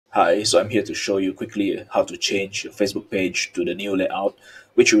Hi, so I'm here to show you quickly how to change your Facebook page to the new layout,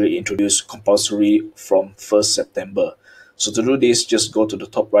 which will introduce compulsory from 1st September. So to do this, just go to the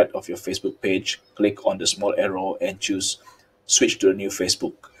top right of your Facebook page, click on the small arrow and choose switch to the new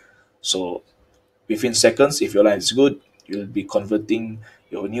Facebook. So within seconds, if your line is good, you'll be converting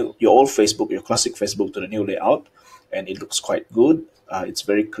your old Facebook, your classic Facebook to the new layout, and it looks quite good. It's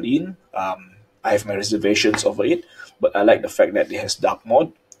very clean. I have my reservations over it, but I like the fact that it has dark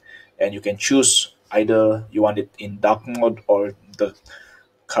mode and you can choose either you want it in dark mode or the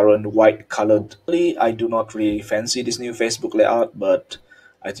current white colored. Really, I do not really fancy this new Facebook layout, but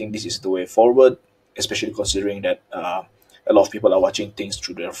I think this is the way forward, especially considering that a lot of people are watching things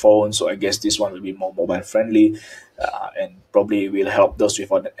through their phones. So I guess this one will be more mobile friendly, and probably will help those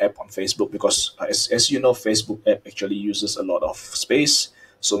without an app on Facebook because, as you know, Facebook app actually uses a lot of space.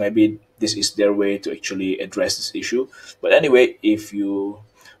 So maybe this is their way to actually address this issue. But anyway, if you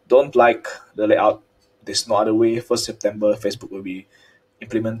don't like the layout, there's no other way. 1st September, Facebook will be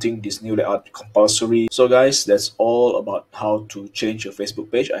implementing this new layout compulsory. So guys, that's all about how to change your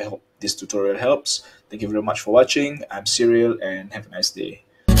Facebook page. I hope this tutorial helps. Thank you very much for watching. I'm Cyril and have a nice day.